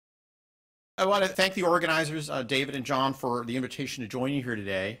I want to thank the organizers, David and John, for the invitation to join you here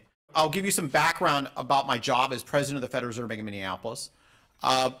today. I'll give you some background about my job as president of the Federal Reserve Bank of Minneapolis.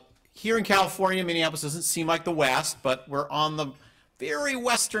 Here in California, Minneapolis doesn't seem like the West, but we're on the very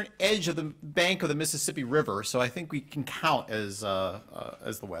western edge of the bank of the Mississippi River, so I think we can count as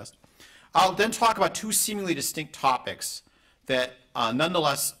the West. I'll then talk about two seemingly distinct topics that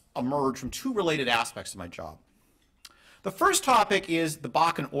nonetheless emerge from two related aspects of my job. The first topic is the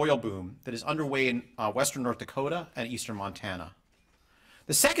Bakken oil boom that is underway in western North Dakota and eastern Montana.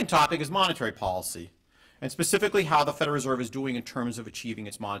 The second topic is monetary policy, and specifically how the Federal Reserve is doing in terms of achieving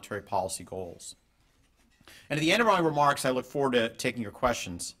its monetary policy goals. And at the end of my remarks, I look forward to taking your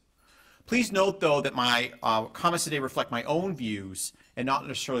questions. Please note, though, that my comments today reflect my own views and not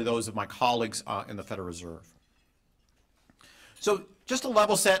necessarily those of my colleagues in the Federal Reserve. So just to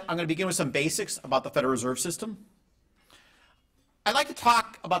level set, I'm going to begin with some basics about the Federal Reserve System. I'd like to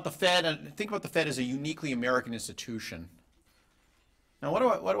talk about the Fed and think about the Fed as a uniquely American institution. Now, what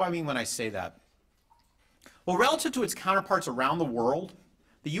do I mean when I say that? Well, relative to its counterparts around the world,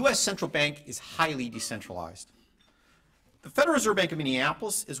 the U.S. central bank is highly decentralized. The Federal Reserve Bank of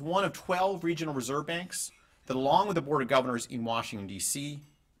Minneapolis is one of 12 regional reserve banks that, along with the Board of Governors in Washington, D.C.,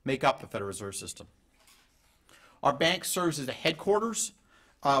 make up the Federal Reserve System. Our bank serves as the headquarters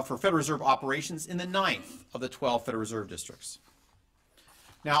for Federal Reserve operations in the 9th of the 12 Federal Reserve districts.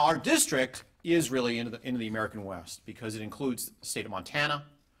 Now, our district is really into the American West because it includes the state of Montana,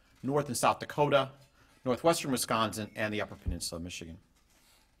 North and South Dakota, northwestern Wisconsin, and the Upper Peninsula of Michigan.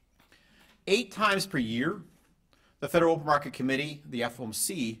 8 times per year, the Federal Open Market Committee, the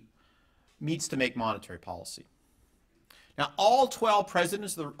FOMC, meets to make monetary policy. Now, all 12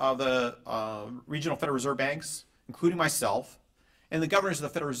 presidents of the regional Federal Reserve banks, including myself, and the governors of the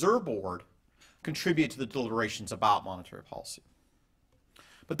Federal Reserve Board contribute to the deliberations about monetary policy.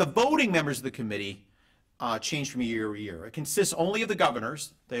 But the voting members of the committee change from year to year. It consists only of the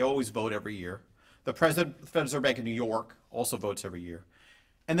governors. They always vote every year. The president of the Federal Reserve Bank of New York also votes every year.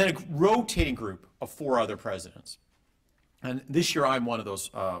 And then a rotating group of 4 other presidents. And this year I'm one of those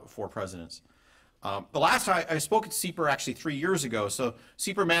 4 presidents. The last time I spoke at CEPR actually 3 years ago, so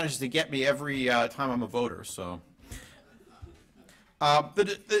CEPR manages to get me every time I'm a voter. So I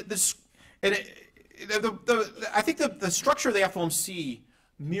think the structure of the FOMC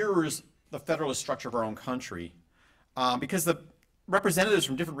mirrors the federalist structure of our own country because the representatives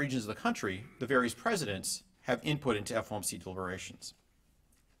from different regions of the country, the various presidents, have input into FOMC deliberations.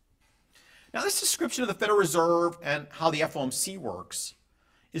 Now, this description of the Federal Reserve and how the FOMC works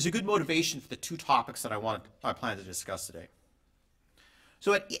is a good motivation for the 2 topics that I plan to discuss today.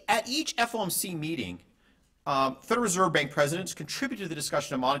 So at each FOMC meeting, Federal Reserve Bank presidents contribute to the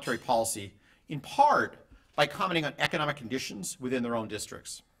discussion of monetary policy in part by commenting on economic conditions within their own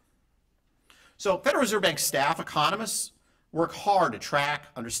districts. So Federal Reserve Bank staff economists work hard to track,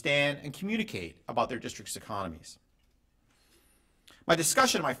 understand, and communicate about their district's economies. My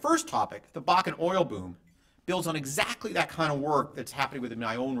discussion of my first topic, the Bakken oil boom, builds on exactly that kind of work that's happening within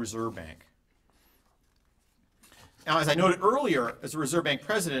my own reserve bank. Now, as I noted earlier, as a Reserve Bank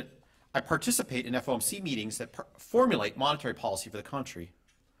president, I participate in FOMC meetings that formulate monetary policy for the country.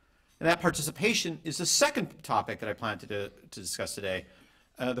 And that participation is the second topic that I plan to discuss today,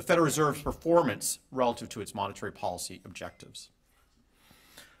 the Federal Reserve's performance relative to its monetary policy objectives.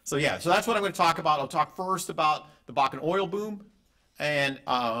 So that's what I'm going to talk about. I'll talk first about the Bakken oil boom and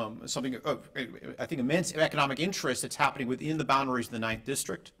something of, I think, immense economic interest that's happening within the boundaries of the 9th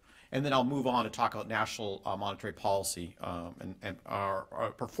District. And then I'll move on to talk about national monetary policy and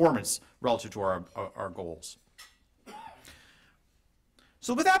our performance relative to our goals.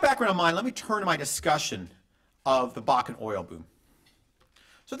 So with that background in mind, let me turn to my discussion of the Bakken oil boom.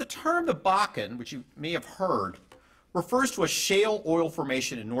 So the term the Bakken, which you may have heard, refers to a shale oil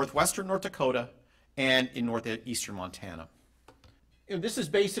formation in northwestern North Dakota and in northeastern Montana. This is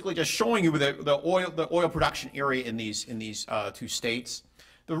basically just showing you the oil production area in these 2 states.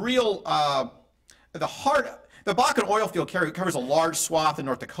 The Bakken oil field covers a large swath in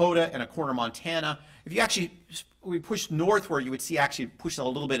North Dakota and a corner of Montana. If you we push northward, you would see actually push a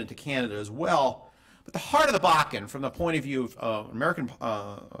little bit into Canada as well. But the heart of the Bakken, from the point of view of American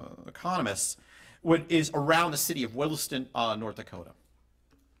economists, is around the city of Williston, North Dakota.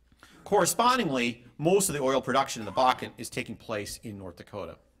 Correspondingly, most of the oil production in the Bakken is taking place in North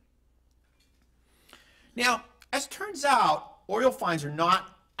Dakota. Now, as it turns out, oil finds are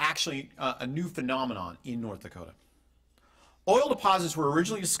not actually a new phenomenon in North Dakota. Oil deposits were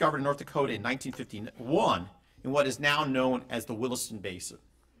originally discovered in North Dakota in 1951 in what is now known as the Williston Basin.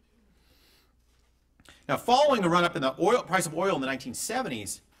 Now, following the run-up in the price of oil in the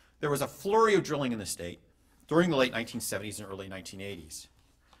 1970s, there was a flurry of drilling in the state during the late 1970s and early 1980s.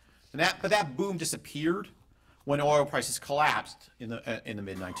 But that boom disappeared when oil prices collapsed in the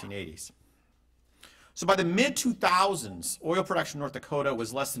mid-1980s. So by the mid-2000s, oil production in North Dakota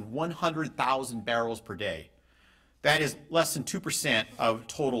was less than 100,000 barrels per day. That is less than 2% of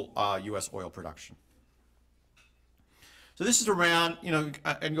total U.S. oil production. So this is around, and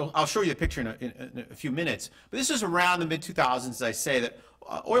I'll show you the picture in a few minutes, but this is around the mid-2000s, as I say, that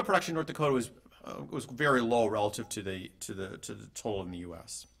oil production in North Dakota was very low relative to the total in the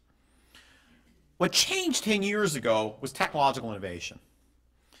U.S. What changed 10 years ago was technological innovation.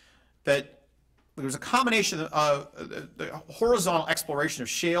 That there was a combination of the horizontal exploration of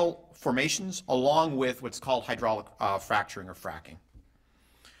shale formations along with what's called hydraulic fracturing or fracking.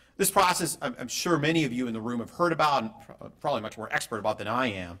 This process, I'm sure many of you in the room have heard about and probably much more expert about than I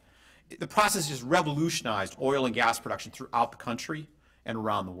am. The process just revolutionized oil and gas production throughout the country and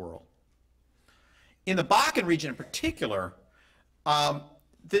around the world. In the Bakken region in particular,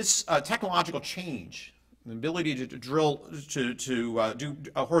 this technological change, the ability to drill, to do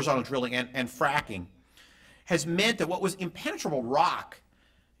horizontal drilling and fracking, has meant that what was impenetrable rock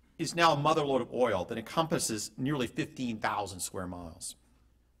is now a motherlode of oil that encompasses nearly 15,000 square miles.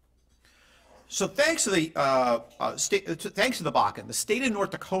 So thanks to the Bakken, the state of North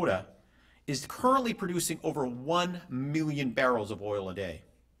Dakota is currently producing over 1 million barrels of oil a day,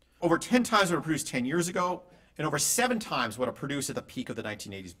 over 10 times what it produced 10 years ago, and over 7 times what it produced at the peak of the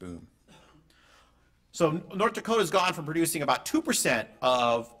 1980s boom. So North Dakota has gone from producing about 2%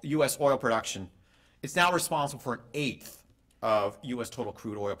 of U.S. oil production. It's now responsible for 1/8 of U.S. total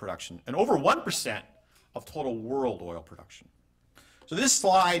crude oil production and over 1% of total world oil production. So this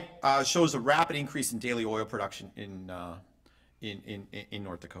slide shows a rapid increase in daily oil production in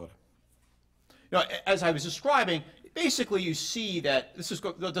North Dakota. As I was describing, basically you see that this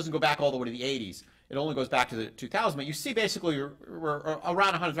doesn't go back all the way to the 80s. It only goes back to the 2000s, but you see basically we're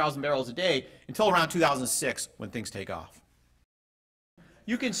around 100,000 barrels a day until around 2006 when things take off.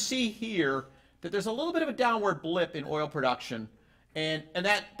 You can see here that there's a little bit of a downward blip in oil production, and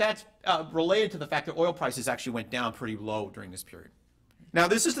that's related to the fact that oil prices actually went down pretty low during this period. Now,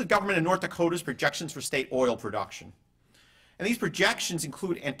 this is the government of North Dakota's projections for state oil production. And these projections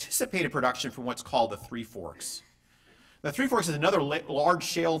include anticipated production from what's called the Three Forks. The Three Forks is another large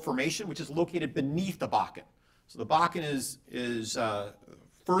shale formation which is located beneath the Bakken. So the Bakken is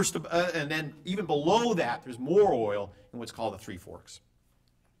first, and then even below that, there's more oil in what's called the Three Forks.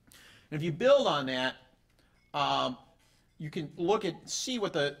 And if you build on that, you can look at, see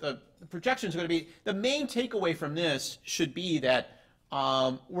what the projections are going to be. The main takeaway from this should be that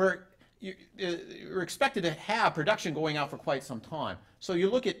we're expected to have production going out for quite some time. So you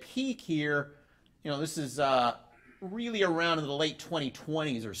look at peak here, this is really around in the late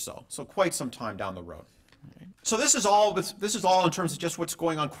 2020s or so. So quite some time down the road. Okay. So this is all in terms of just what's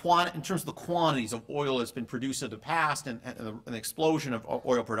going on in terms of the quantities of oil that's been produced in the past and the explosion of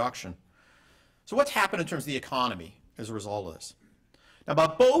oil production. So what's happened in terms of the economy as a result of this? Now,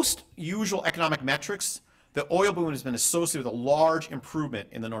 by most usual economic metrics, the oil boom has been associated with a large improvement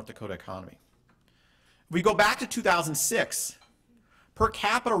in the North Dakota economy. If we go back to 2006, per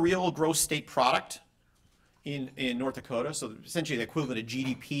capita real gross state product in North Dakota, so essentially the equivalent of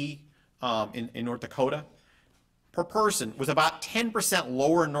GDP in North Dakota, per person was about 10%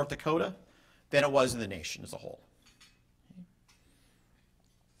 lower in North Dakota than it was in the nation as a whole.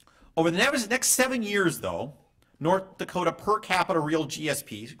 Over the next 7 years, though, North Dakota per capita real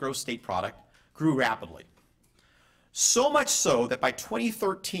GSP, gross state product, grew rapidly. So much so that by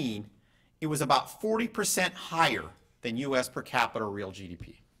 2013, it was about 40% higher than U.S. per capita real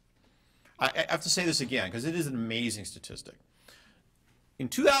GDP. I have to say this again because it is an amazing statistic. In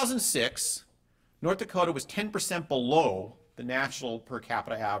 2006, North Dakota was 10% below the national per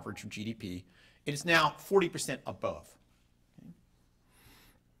capita average of GDP. It is now 40% above. Okay.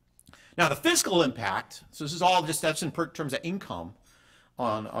 Now the fiscal impact, so this is all just that's in terms of income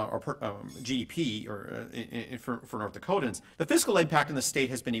on GDP for North Dakotans. The fiscal impact in the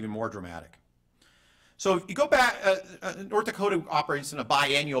state has been even more dramatic. So if you go back, North Dakota operates on a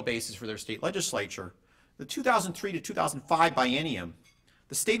biennial basis for their state legislature. The 2003 to 2005 biennium,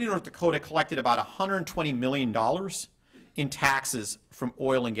 the state of North Dakota collected about $120 million in taxes from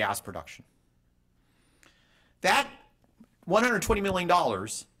oil and gas production. That $120 million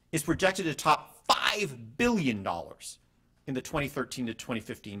is projected to top $5 billion in the 2013 to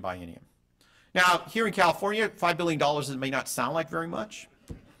 2015 biennium. Now, here in California, $5 billion may not sound like very much.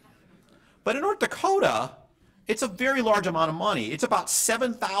 But in North Dakota, it's a very large amount of money. It's about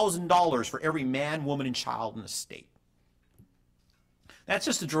 $7,000 for every man, woman, and child in the state. That's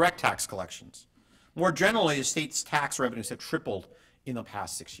just the direct tax collections. More generally, the state's tax revenues have tripled in the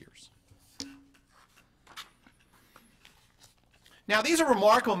past 6 years. Now, these are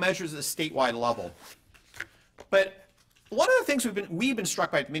remarkable measures at the statewide level. But one of the things we've been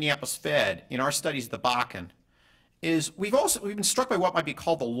struck by at Minneapolis Fed in our studies of the Bakken is we've been struck by what might be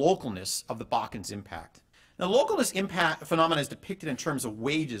called the localness of the Bakken's impact. Now, the localness impact phenomenon is depicted in terms of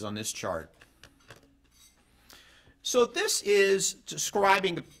wages on this chart. So this is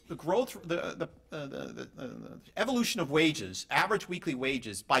describing the growth, the evolution of wages, average weekly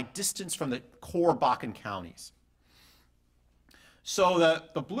wages, by distance from the core Bakken counties. So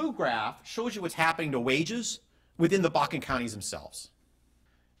the blue graph shows you what's happening to wages within the Bakken counties themselves.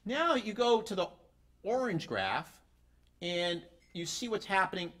 Now you go to the orange graph, and you see what's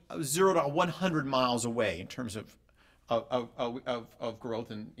happening 0 to 100 miles away in terms of growth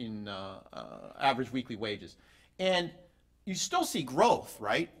in average weekly wages. And you still see growth,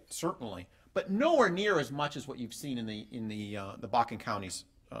 right? Certainly, but nowhere near as much as what you've seen in the Bakken counties.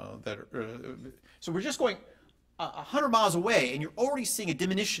 So we're just going 100 miles away, and you're already seeing a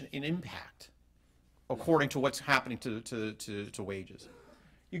diminution in impact, according to what's happening to wages.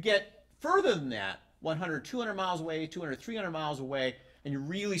 You get further than that, 100, 200 miles away, 200, 300 miles away, and you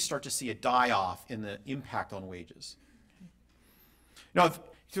really start to see a die-off in the impact on wages. Now,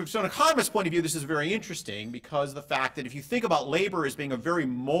 so an economist's point of view, this is very interesting because of the fact that if you think about labor as being a very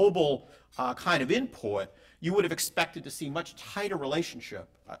mobile kind of input, you would have expected to see much tighter relationship.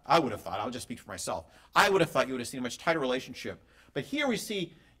 I would have thought, I'll just speak for myself, I would have thought you would have seen a much tighter relationship. But here we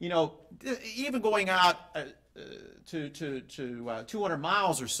see, you know, even going out to 200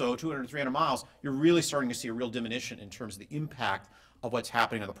 miles or so, 200, 300 miles, you're really starting to see a real diminution in terms of the impact of what's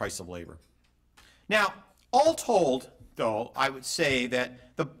happening on the price of labor. Now, all told, though, I would say that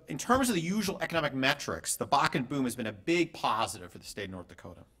in terms of the usual economic metrics, the Bakken boom has been a big positive for the state of North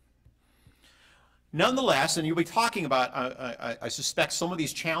Dakota. Nonetheless, and you'll be talking about, I suspect, some of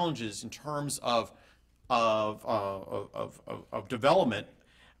these challenges in terms of development,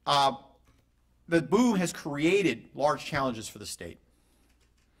 the boom has created large challenges for the state.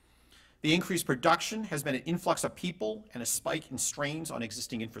 The increased production has been an influx of people and a spike in strains on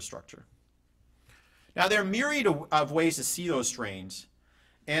existing infrastructure. Now, there are a myriad of ways to see those strains,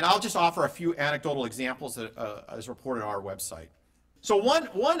 and I'll just offer a few anecdotal examples that as reported on our website. So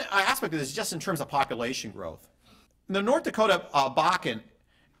one aspect of this is just in terms of population growth. In the North Dakota Bakken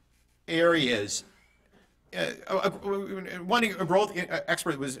areas, one growth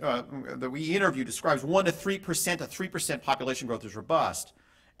expert that we interviewed describes 1 to 3%, a 3% population growth is robust.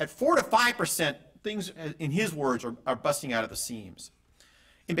 At 4 to 5%, things, in his words, are busting out of the seams.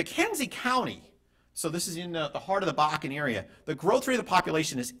 In McKenzie County, so this is in the heart of the Bakken area, the growth rate of the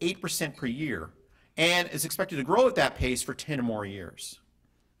population is 8% per year and is expected to grow at that pace for 10 or more years.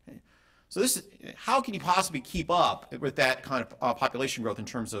 Okay. So this is, how can you possibly keep up with that kind of population growth in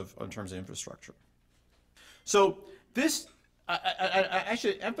terms of infrastructure? So this, I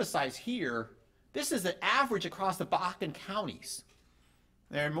should emphasize here, this is the average across the Bakken counties.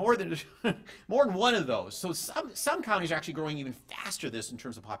 There are more than one of those. So some counties are actually growing even faster this in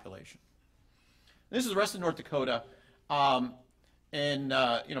terms of population. This is the rest of North Dakota, and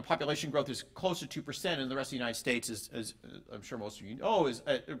population growth is close to 2%, and the rest of the United States is, as I'm sure most of you know, is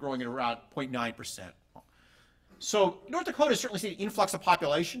growing at around 0.9%. So North Dakota is certainly seeing an influx of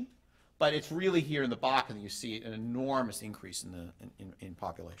population, but it's really here in the Bakken that you see an enormous increase in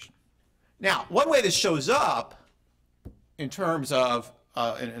population. Now, one way this shows up in terms of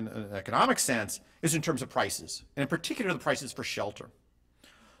in an economic sense is in terms of prices, and in particular the prices for shelter.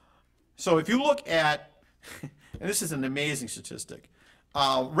 So if you look at, and this is an amazing statistic,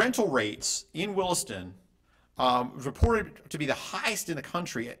 rental rates in Williston reported to be the highest in the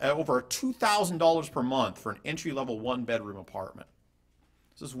country at over $2,000 per month for an entry-level one-bedroom apartment.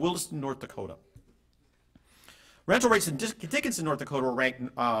 This is Williston, North Dakota. Rental rates in Dickinson, North Dakota were ranked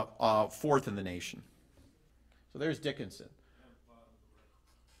 4th in the nation. So there's Dickinson.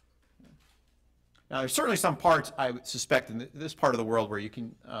 Now, there's certainly some parts, I would suspect, in this part of the world where you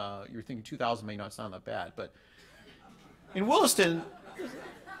can, you're thinking 2,000 may not sound that bad, but in Williston,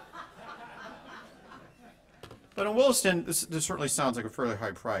 this certainly sounds like a fairly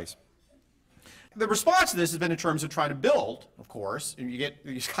high price. The response to this has been in terms of trying to build, of course, and you get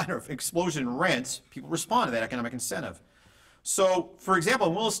these kind of explosion in rents. People respond to that economic incentive. So, for example,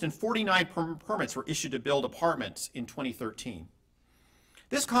 in Williston, 49 permits were issued to build apartments in 2013.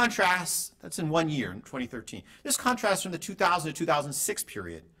 This contrasts, that's in 1 year, in 2013. This contrasts from the 2000 to 2006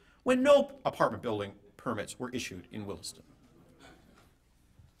 period, when no apartment building permits were issued in Williston.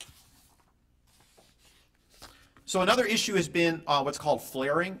 So another issue has been what's called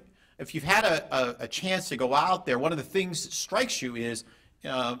flaring. If you've had a chance to go out there, one of the things that strikes you is,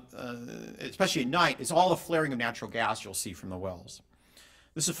 especially at night, is all the flaring of natural gas you'll see from the wells.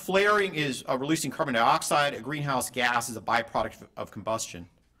 This is flaring is releasing carbon dioxide, a greenhouse gas, is a byproduct of combustion.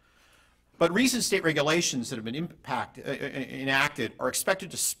 But recent state regulations that have been enacted are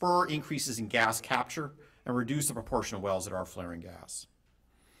expected to spur increases in gas capture and reduce the proportion of wells that are flaring gas.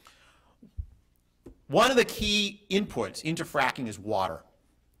 One of the key inputs into fracking is water.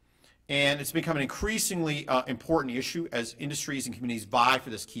 And it's become an increasingly important issue as industries and communities vie for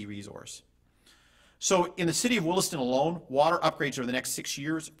this key resource. So in the city of Williston alone, water upgrades over the next 6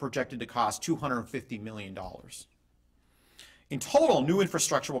 years are projected to cost $250 million. In total, new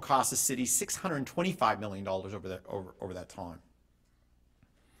infrastructure will cost the city $625 million over that time.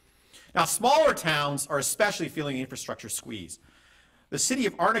 Now, smaller towns are especially feeling the infrastructure squeeze. The city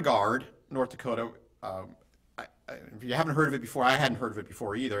of Arnegard, North Dakota, if you haven't heard of it before, I hadn't heard of it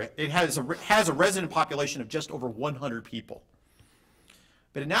before either. It has a resident population of just over 100 people.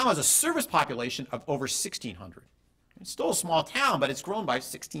 But it now has a service population of over 1,600. It's still a small town, but it's grown by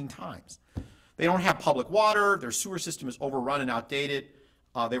 16 times. They don't have public water. Their sewer system is overrun and outdated.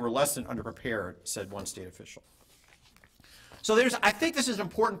 They were less than underprepared, said one state official. So I think this is an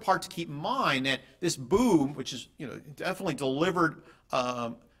important part to keep in mind, that this boom, which is definitely delivered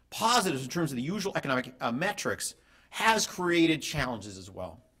positives in terms of the usual economic metrics, has created challenges as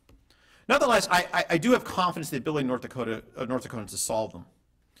well. Nonetheless, I do have confidence in the ability of North Dakotans to solve them.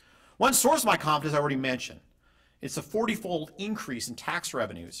 One source of my confidence I already mentioned. It's a 40-fold increase in tax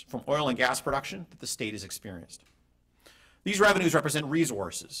revenues from oil and gas production that the state has experienced. These revenues represent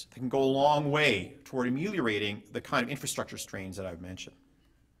resources that can go a long way toward ameliorating the kind of infrastructure strains that I've mentioned.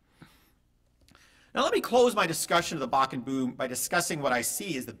 Now let me close my discussion of the Bakken boom by discussing what I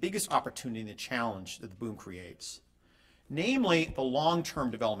see as the biggest opportunity and the challenge that the boom creates, namely the long-term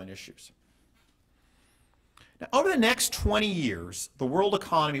development issues. Now, over the next 20 years, the world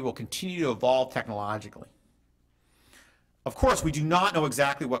economy will continue to evolve technologically. Of course, we do not know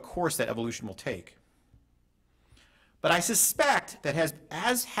exactly what course that evolution will take. But I suspect that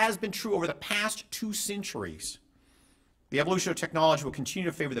as has been true over the past 2 centuries, the evolution of technology will continue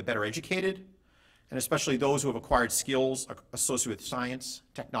to favor the better educated, and especially those who have acquired skills associated with science,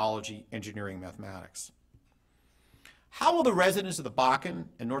 technology, engineering, mathematics. How will the residents of the Bakken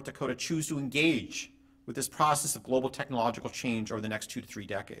and North Dakota choose to engage with this process of global technological change over the next 2 to 3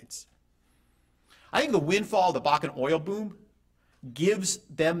 decades? I think the windfall of the Bakken oil boom gives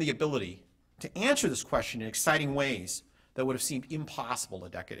them the ability to answer this question in exciting ways that would have seemed impossible a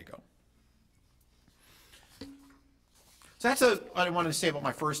decade ago. So that's what I wanted to say about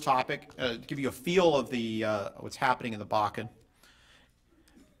my first topic, give you a feel of what's happening in the Bakken.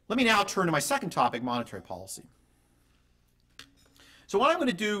 Let me now turn to my second topic, monetary policy. So what I'm going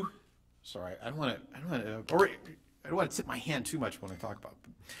to do, sorry, I don't want to tip my hand too much when I talk about it.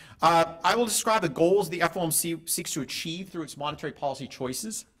 I will describe the goals the FOMC seeks to achieve through its monetary policy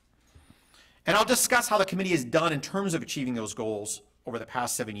choices. And I'll discuss how the committee has done in terms of achieving those goals over the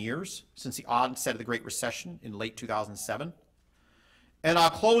past 7 years, since the onset of the Great Recession in late 2007. And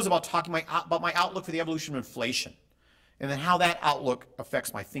I'll close about talking about my outlook for the evolution of inflation, and then how that outlook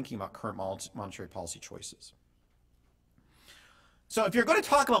affects my thinking about current monetary policy choices. So if you're going to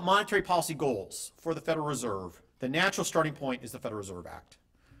talk about monetary policy goals for the Federal Reserve, the natural starting point is the Federal Reserve Act.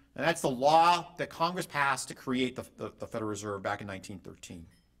 And that's the law that Congress passed to create the Federal Reserve back in 1913.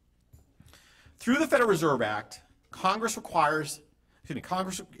 Through the Federal Reserve Act, Congress requires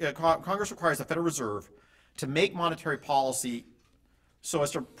the Federal Reserve to make monetary policy so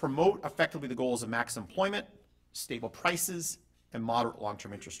as to promote effectively the goals of maximum employment, stable prices, and moderate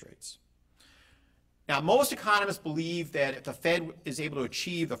long-term interest rates. Now, most economists believe that if the Fed is able to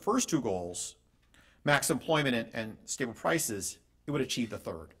achieve the first 2 goals, maximum employment and stable prices, it would achieve the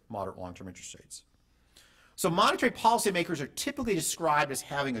third, moderate long-term interest rates. So monetary policymakers are typically described as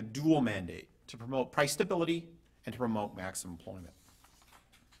having a dual mandate to promote price stability and to promote maximum employment.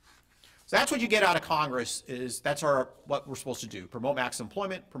 So that's what you get out of Congress, that's what we're supposed to do, promote maximum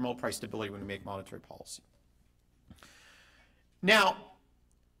employment, promote price stability when we make monetary policy. Now,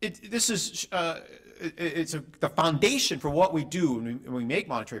 this is the foundation for what we do when we make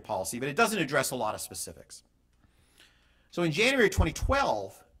monetary policy, but it doesn't address a lot of specifics. So in January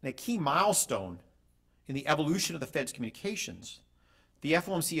 2012, a key milestone in the evolution of the Fed's communications, the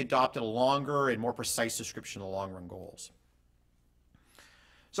FOMC adopted a longer and more precise description of the long-run goals.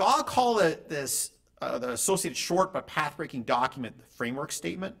 So I'll call this the associated short but path-breaking document the framework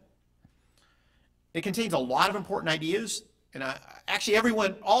statement. It contains a lot of important ideas, and actually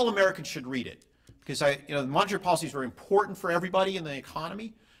all Americans should read it, because monetary policy is very important for everybody in the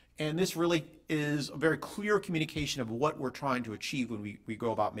economy, and this really is a very clear communication of what we're trying to achieve when we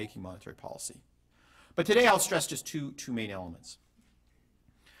go about making monetary policy. But today I'll stress just two main elements.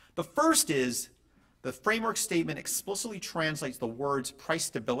 The first is the framework statement explicitly translates the words price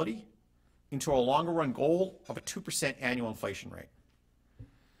stability into a longer run goal of a 2% annual inflation rate.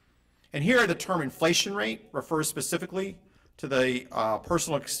 And here the term inflation rate refers specifically to the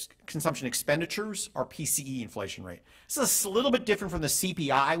personal consumption expenditures, or PCE inflation rate. This is a little bit different from the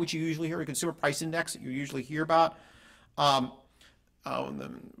CPI, which you usually hear, a consumer price index that you usually hear about.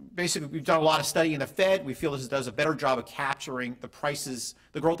 Basically, we've done a lot of study in the Fed. We feel this does a better job of capturing the prices,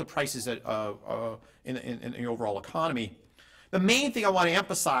 the growth of prices in the overall economy. The main thing I want to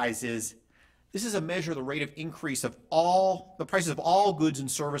emphasize is this is a measure of the rate of increase of the prices of all goods and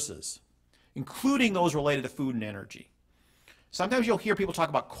services, including those related to food and energy. Sometimes you'll hear people talk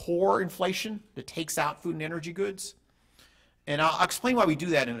about core inflation that takes out food and energy goods. And I'll explain why we do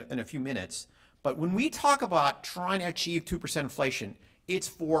that in a few minutes. But when we talk about trying to achieve 2% inflation, it's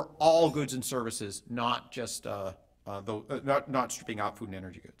for all goods and services, not just not stripping out food and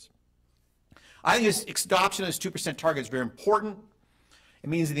energy goods. I think this adoption of this 2% target is very important. It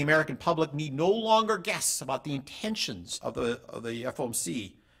means that the American public need no longer guess about the intentions of the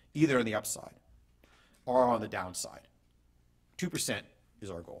FOMC, either on the upside or on the downside. 2% is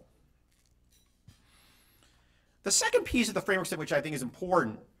our goal. The second piece of the framework statement, which I think is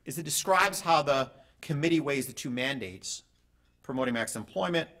important, is it describes how the committee weighs the two mandates, promoting maximum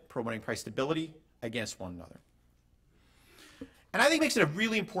employment, promoting price stability, against one another. And I think it makes it a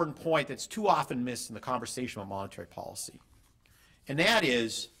really important point that's too often missed in the conversation about monetary policy. And that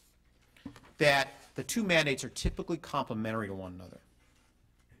is that the two mandates are typically complementary to one another.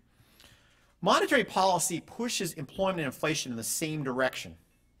 Monetary policy pushes employment and inflation in the same direction.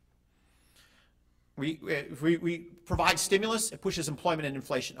 If we provide stimulus, it pushes employment and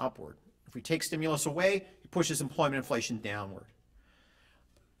inflation upward. If we take stimulus away, it pushes employment and inflation downward.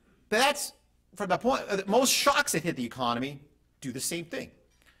 But that's from the point that most shocks that hit the economy do the same thing.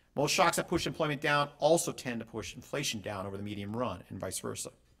 Most shocks that push employment down also tend to push inflation down over the medium run, and vice versa.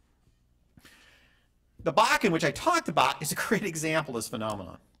 The Bakken, which I talked about, is a great example of this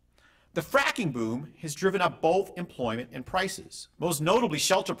phenomenon. The fracking boom has driven up both employment and prices, most notably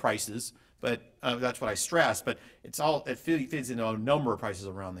shelter prices, but that's what I stress, but it fits into a number of prices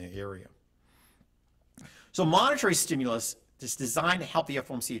around the area. So monetary stimulus is designed to help the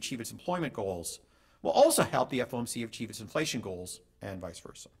FOMC achieve its employment goals, will also help the FOMC achieve its inflation goals, and vice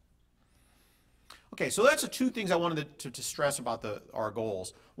versa. Okay, so that's the two things I wanted to stress about our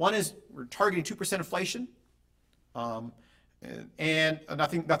goals. One is we're targeting 2% inflation, and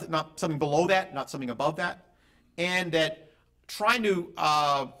not something below that, not something above that, and that trying to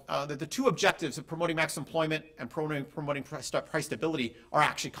that the two objectives of promoting maximum employment and promoting price stability are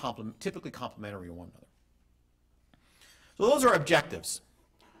actually typically complementary to one another. So those are objectives.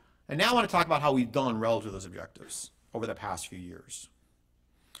 And now I want to talk about how we've done relative to those objectives over the past few years.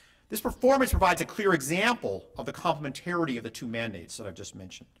 This performance provides a clear example of the complementarity of the two mandates that I've just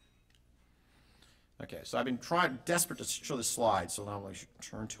mentioned. Okay, so I've been desperate to show this slide, so now I'm going to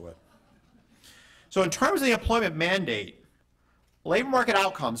turn to it. So in terms of the employment mandate, labor market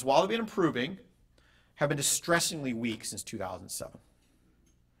outcomes, while they've been improving, have been distressingly weak since 2007.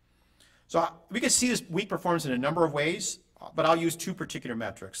 So we can see this weak performance in a number of ways, but I'll use two particular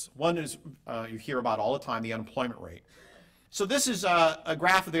metrics. One is you hear about all the time, the unemployment rate. So this is a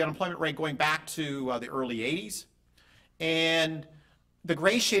graph of the unemployment rate going back to the early 80s. And the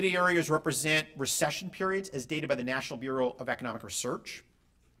gray shaded areas represent recession periods as dated by the National Bureau of Economic Research.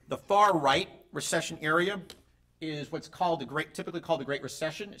 The far right recession area is what's called typically called the Great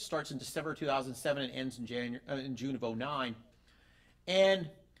Recession. It starts in December 2007 and ends in June of 2009. And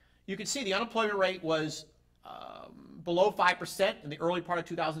you can see the unemployment rate was below 5% in the early part of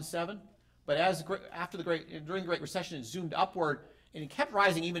 2007. But during the Great Recession, it zoomed upward, and it kept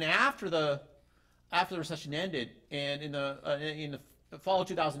rising even after the recession ended. And in the fall of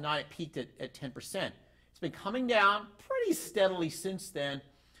 2009, it peaked at 10%. It's been coming down pretty steadily since then,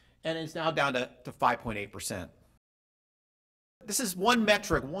 and it's now down to 5.8%. This is one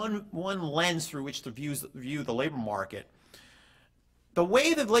metric, one lens through which to view the labor market. The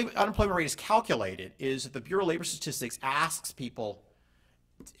way that the unemployment rate is calculated is that the Bureau of Labor Statistics asks people,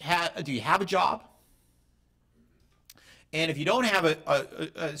 do you have a job? And if you don't have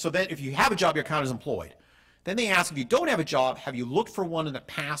if you have a job, you're counted as employed. Then they ask, if you don't have a job, have you looked for one in the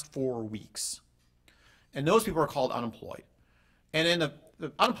past 4 weeks? And those people are called unemployed. And then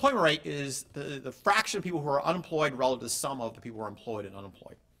the unemployment rate is the fraction of people who are unemployed relative to the sum of the people who are employed and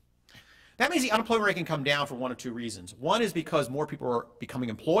unemployed. That means the unemployment rate can come down for one of two reasons. One is because more people are becoming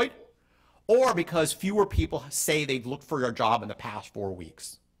employed, or because fewer people say they've looked for a job in the past 4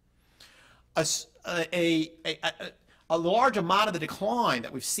 weeks. A large amount of the decline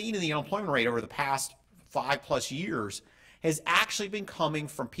that we've seen in the unemployment rate over the past 5+ years has actually been coming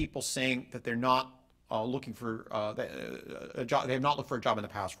from people saying that they're not looking for a job. They have not looked for a job in the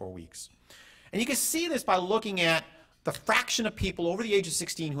past 4 weeks. And you can see this by looking at the fraction of people over the age of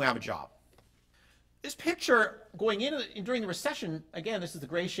 16 who have a job. This picture going in during the recession, again, this is the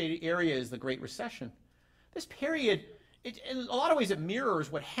gray shaded area is the Great Recession. This period, in a lot of ways, it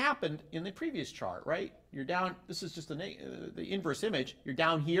mirrors what happened in the previous chart, right? You're down, this is just the inverse image. You're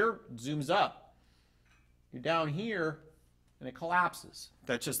down here, it zooms up. You're down here, and it collapses.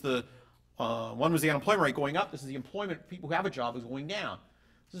 That's just the, one was the unemployment rate going up. This is the employment, people who have a job is going down.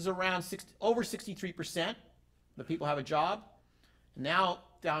 This is around over 63%. The people have a job. Now,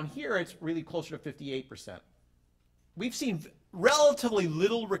 down here, it's really closer to 58%. We've seen relatively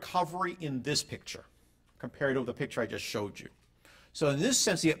little recovery in this picture compared to the picture I just showed you. So in this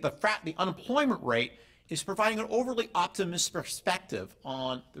sense, the unemployment rate is providing an overly optimistic perspective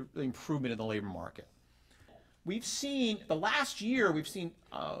on the improvement in the labor market. We've seen, the last year, we've seen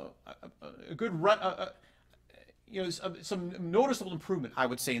a good run, some noticeable improvement, I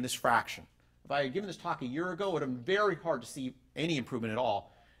would say, in this fraction. If I had given this talk a year ago, it would have been very hard to see any improvement at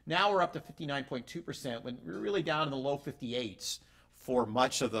all. Now we're up to 59.2% when we're really down in the low 58s for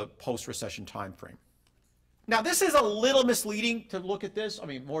much of the post-recession time frame. Now this is a little misleading to look at this, I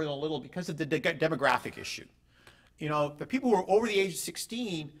mean more than a little, because of the demographic issue. You know, the people who are over the age of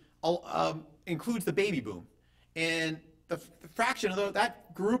 16 includes the baby boom. And the fraction of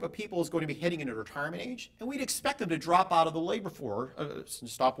that group of people is going to be heading into retirement age, and we'd expect them to drop out of the labor force and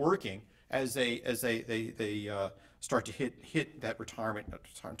stop working as they start to hit that retirement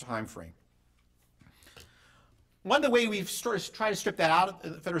time frame. One of the ways we've tried to strip that out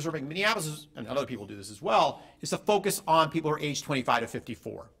of the Federal Reserve Bank of Minneapolis, and other people do this as well, is to focus on people who are age 25 to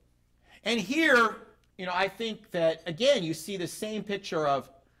 54. And here, you know, I think that, again, you see the same picture of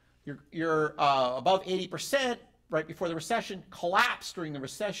you're above 80% right before the recession, collapse during the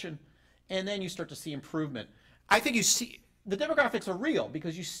recession, and then you start to see improvement. I think you see, the demographics are real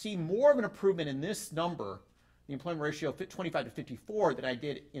because you see more of an improvement in this number, the employment ratio 25 to 54, than I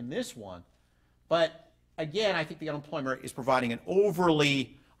did in this one. But again, I think the unemployment rate is providing an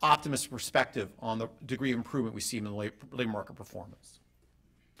overly optimistic perspective on the degree of improvement we see in the labor market performance.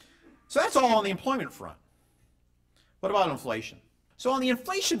 So that's all on the employment front. What about inflation? So on the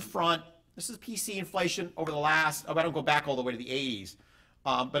inflation front, this is PC inflation over the last, I don't go back all the way to the 80s,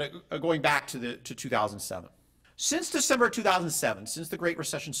 but going back to 2007. Since December 2007, since the Great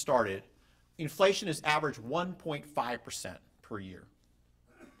Recession started, inflation has averaged 1.5% per year.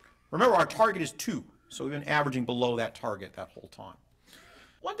 Remember, our target is 2, so we've been averaging below that target that whole time.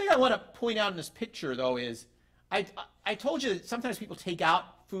 One thing I want to point out in this picture, though, is I told you that sometimes people take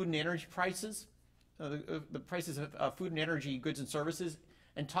out food and energy prices, the prices of food and energy goods and services,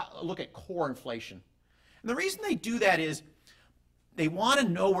 and look at core inflation. And the reason they do that is they want to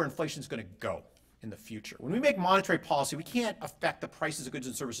know where inflation is going to go in the future. When we make monetary policy, we can't affect the prices of goods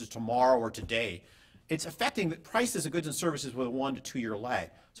and services tomorrow or today. It's affecting the prices of goods and services with a 1 to 2 year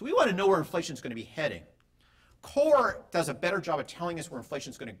lag. So we want to know where inflation is going to be heading. Core does a better job of telling us where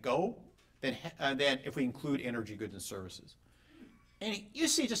inflation is going to go than if we include energy, goods, and services. And you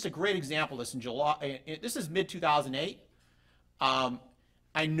see just a great example of this in July. This is mid-2008.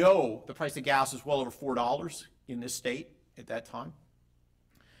 I know the price of gas was well over $4 in this state at that time.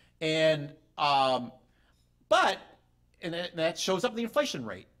 And that shows up in the inflation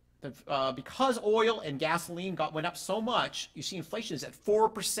rate. Because oil and gasoline went up so much, you see inflation is at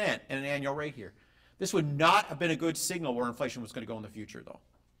 4% at an annual rate here. This would not have been a good signal where inflation was going to go in the future, though.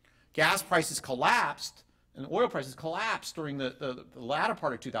 Gas prices collapsed and oil prices collapsed during the latter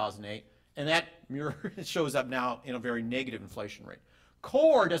part of 2008, and that mirror shows up now in a very negative inflation rate.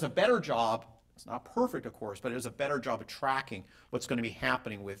 Core does a better job. It's not perfect, of course, but it does a better job of tracking what's going to be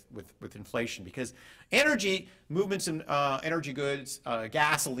happening with inflation, because energy movements in energy goods,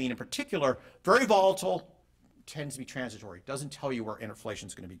 gasoline in particular, very volatile, tends to be transitory. Doesn't tell you where inflation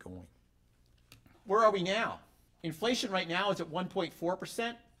is going to be going. Where are we now? Inflation right now is at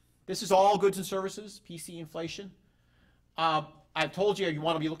 1.4%. This is all goods and services, PC inflation. I've told you you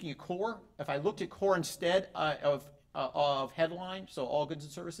want to be looking at core. If I looked at core instead of headline, so all goods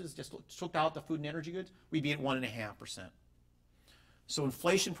and services, just took out the food and energy goods, we'd be at 1.5%. So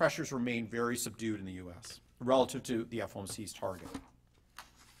inflation pressures remain very subdued in the U.S. relative to the FOMC's target.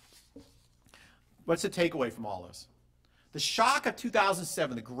 What's the takeaway from all this? The shock of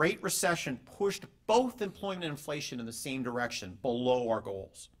 2007, the Great Recession, pushed both employment and inflation in the same direction, below our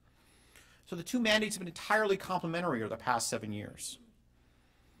goals. So the two mandates have been entirely complementary over the past 7 years.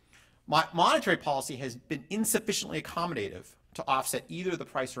 Monetary policy has been insufficiently accommodative to offset either the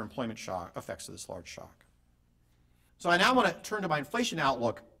price or employment shock effects of this large shock. So I now want to turn to my inflation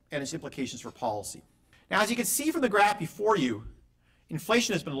outlook and its implications for policy. Now, as you can see from the graph before you,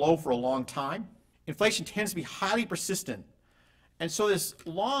 inflation has been low for a long time. Inflation tends to be highly persistent. And so this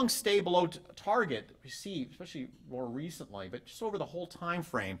long stay below target that we see, especially more recently, but just over the whole time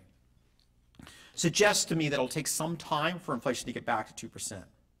frame, suggests to me that it'll take some time for inflation to get back to 2%.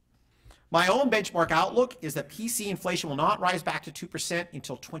 My own benchmark outlook is that PC inflation will not rise back to 2%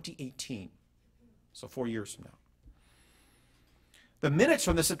 until 2018, so 4 years from now. The minutes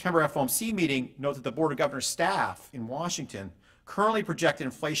from the September FOMC meeting note that the Board of Governors staff in Washington currently project that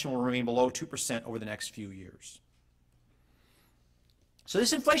inflation will remain below 2% over the next few years. So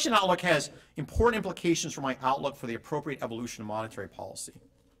this inflation outlook has important implications for my outlook for the appropriate evolution of monetary policy.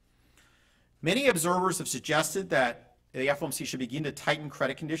 Many observers have suggested that the FOMC should begin to tighten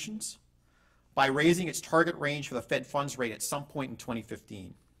credit conditions by raising its target range for the Fed funds rate at some point in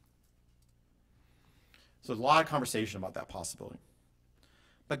 2015. So there's a lot of conversation about that possibility.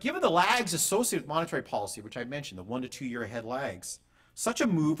 But given the lags associated with monetary policy, which I mentioned, the 1 to 2 year ahead lags, such a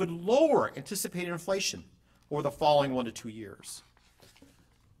move would lower anticipated inflation over the following 1 to 2 years.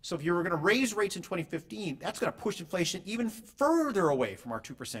 So if you were going to raise rates in 2015, that's going to push inflation even further away from our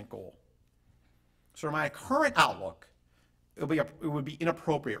 2% goal. So in my current outlook, it would be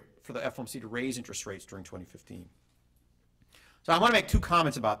inappropriate for the FOMC to raise interest rates during 2015. So I want to make two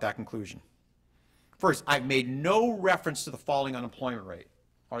comments about that conclusion. First, I've made no reference to the falling unemployment rate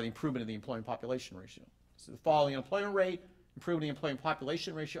or the improvement in the employment population ratio. So the falling unemployment rate, improvement in the employment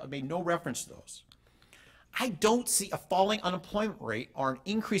population ratio, I've made no reference to those. I don't see a falling unemployment rate or an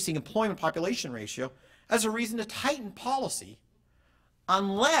increasing employment population ratio as a reason to tighten policy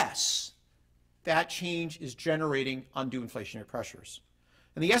unless that change is generating undue inflationary pressures.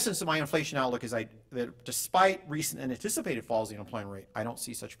 And the essence of my inflation outlook is that despite recent and anticipated falls in the unemployment rate, I don't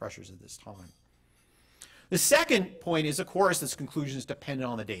see such pressures at this time. The second point is, of course, this conclusion is dependent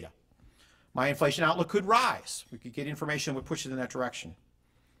on the data. My inflation outlook could rise. We could get information that would push it in that direction.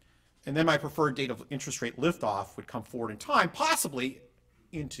 And then my preferred date of interest rate liftoff would come forward in time, possibly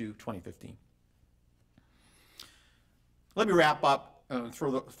into 2015. Let me wrap up and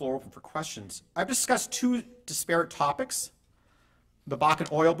throw the floor open for questions. I've discussed two disparate topics: the Bakken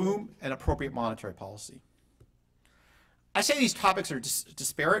oil boom and appropriate monetary policy. I say these topics are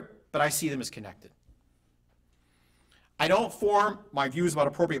disparate, but I see them as connected. I don't form my views about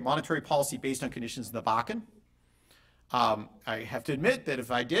appropriate monetary policy based on conditions in the Bakken. I have to admit that if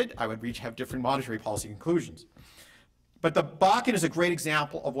I did, I would have different monetary policy conclusions. But the Bakken is a great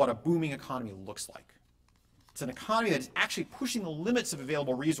example of what a booming economy looks like. It's an economy that is actually pushing the limits of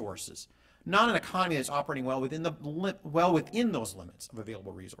available resources, not an economy that's operating well within those limits of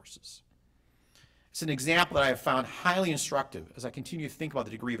available resources. It's an example that I have found highly instructive as I continue to think about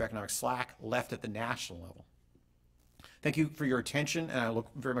the degree of economic slack left at the national level. Thank you for your attention, and I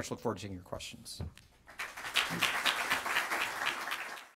very much look forward to taking your questions.